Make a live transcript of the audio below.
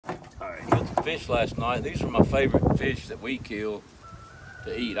fish last night. These are my favorite fish that we kill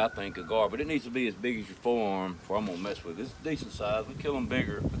to eat, I think, a gar, but it needs to be as big as your forearm before I'm gonna mess with it. This is a decent size. We kill them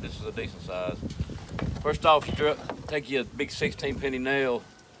bigger, but this is a decent size. First off, you take you a big 16 penny nail,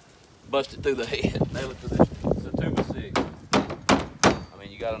 bust it through the head, nail it to this. It's a 2x6. I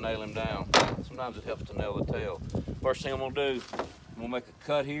mean, you gotta nail him down. Sometimes it helps to nail the tail. First thing I'm gonna do, I'm gonna make a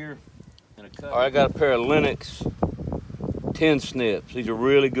cut here and a cut. All right, I got a pair of Lennox 10 snips. These are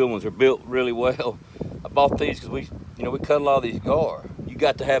really good ones. They're built really well. I bought these because we cut a lot of these gar. You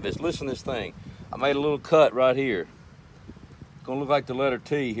got to have this. Listen to this thing. I made a little cut right here. It's gonna look like the letter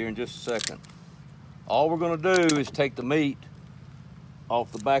T here in just a second. All we're gonna do is take the meat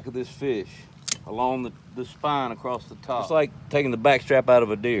off the back of this fish along the spine across the top. It's like taking the back strap out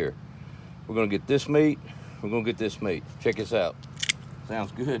of a deer. We're gonna get this meat, we're gonna get this meat. Check this out.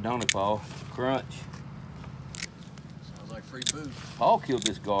 Sounds good, don't it, Paul? Crunch. Sounds like free food. Paul killed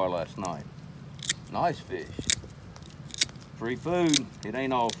this gar last night. Nice fish. Free food. It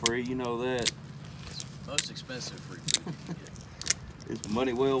ain't all free, you know that. It's most expensive free food. It's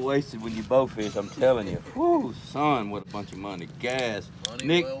money well wasted when you bow fish, I'm telling you. Whoo, son, what a bunch of money. Gas.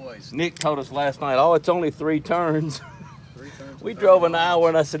 Money well wasted. Nick told us last night, oh, it's only 3 turns. 3 turns. We drove an hour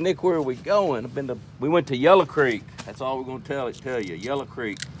and I said, Nick, where are we going? We went to Yellow Creek. That's all we're gonna tell you. Yellow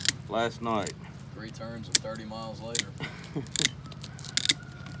Creek last night. 3 turns and 30 miles later.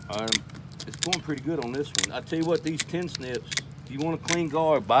 It's going pretty good on this one. I tell you what, these 10 snips, if you want a clean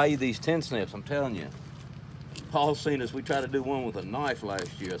gar, buy you these 10 snips, I'm telling you. Paul's seen us, we tried to do one with a knife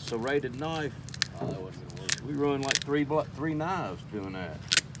last year, a serrated knife. Oh, that wasn't gonna work. We ruined like 3 knives doing that.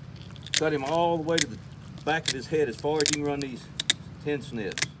 Cut him all the way to the back of his head as far as you can run these 10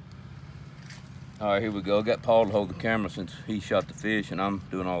 snips. All right, here we go. Got Paul to hold the camera since he shot the fish and I'm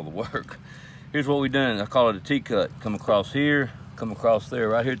doing all the work. Here's what we done. I call it a T-cut. Come across here, come across there,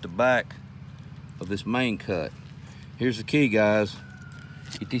 right here at the back of this main cut. Here's the key, guys.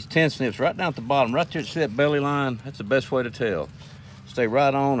 Get these 10 snips right down at the bottom, right there to that belly line. That's the best way to tell. Stay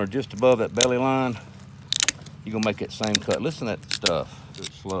right on or just above that belly line. You're gonna make that same cut. Listen to that stuff. Do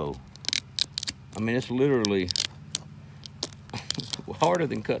it slow. I mean, it's literally harder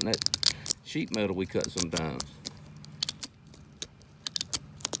than cutting that sheet metal we cut sometimes.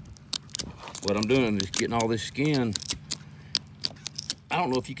 What I'm doing is getting all this skin. I don't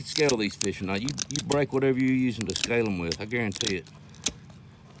know if you can scale these fish or not. You break whatever you're using to scale them with. I guarantee it.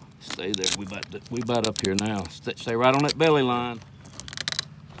 Stay there. We about up here now. Stay right on that belly line.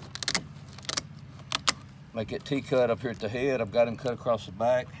 Make that T-cut up here at the head. I've got him cut across the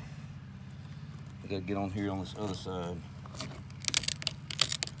back. I gotta get on here on this other side.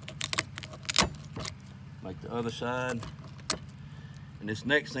 Make the other side. And this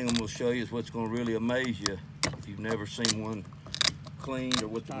next thing I'm gonna show you is what's gonna really amaze you if you've never seen one cleaned or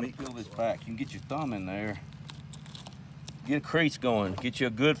with the meat. Peel this back. You can get your thumb in there. Get a crease going. Get you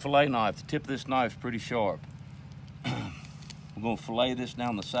a good fillet knife. The tip of this knife is pretty sharp. We're gonna fillet this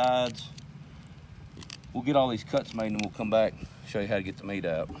down the sides. We'll get all these cuts made and we'll come back and show you how to get the meat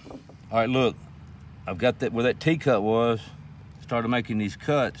out. All right, look. I've got that where that T-cut was. Started making these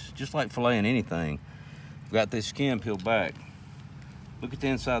cuts, just like filleting anything. I've got this skin peeled back. Look at the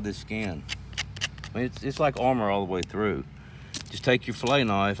inside of this skin. I mean, it's like armor all the way through. Just take your fillet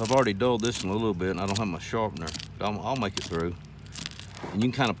knife. I've already dulled this one a little bit and I don't have my sharpener. I'll make it through. And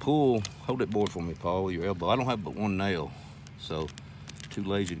you can kind of pull, hold that board for me, Paul, with your elbow. I don't have but 1 nail, so too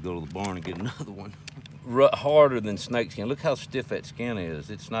lazy to go to the barn and get another one. Harder than snake skin. Look how stiff that skin is.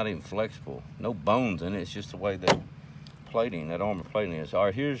 It's not even flexible. No bones in it. It's just the way that plating, that armor plating is. All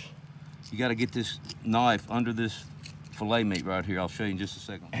right, you got to get this knife under this fillet meat right here. I'll show you in just a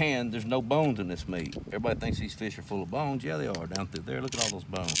second. And there's no bones in this meat. Everybody thinks these fish are full of bones. Yeah, they are down through there. Look at all those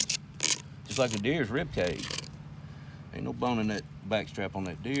bones. Just like a deer's rib cage. Ain't no bone in that back strap on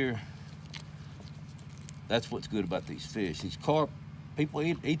that deer. That's what's good about these fish. These carp, people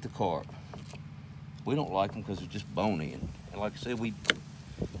eat the carp. We don't like them because they're just bony. And like I said, we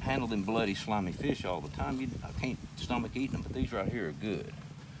handle them bloody, slimy fish all the time. I can't stomach eating them, but these right here are good.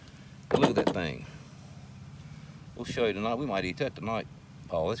 Look at that thing. We'll show you tonight. We might eat that tonight,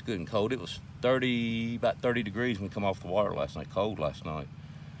 Paul. It's good and cold. It was about 30 degrees when we come off the water last night. Cold last night.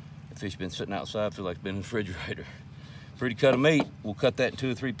 The fish been sitting outside. Feel like it's been in the refrigerator. Pretty cut of meat. We'll cut that in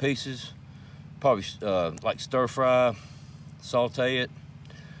 2 or 3 pieces. Probably like stir fry, saute it,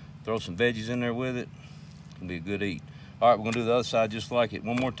 throw some veggies in there with it. It's gonna be a good eat. All right, we're gonna do the other side just like it.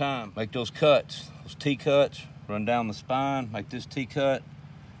 One more time. Make those cuts, those T-cuts. Run down the spine. Make this T-cut.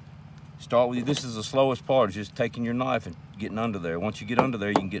 Start with, this is the slowest part, is just taking your knife and getting under there. Once you get under there,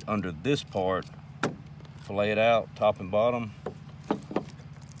 you can get under this part, fillet it out, top and bottom.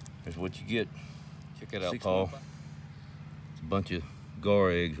 Here's what you get. Check it out, 6 Paul. months. It's a bunch of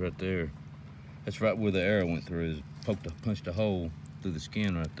gar eggs right there. That's right where the arrow went through. Punched a hole through the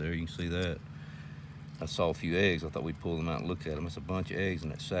skin right there. You can see that. I saw a few eggs. I thought we'd pull them out and look at them. It's a bunch of eggs in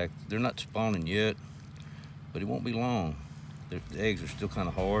that sack. They're not spawning yet, but it won't be long. The eggs are still kind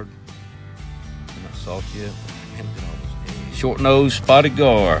of hard. They're not soft yet. Man, look at all those eggs. Short-nosed spotted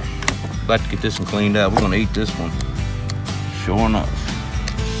gar. About to get this one cleaned out. We're gonna eat this one. Sure enough.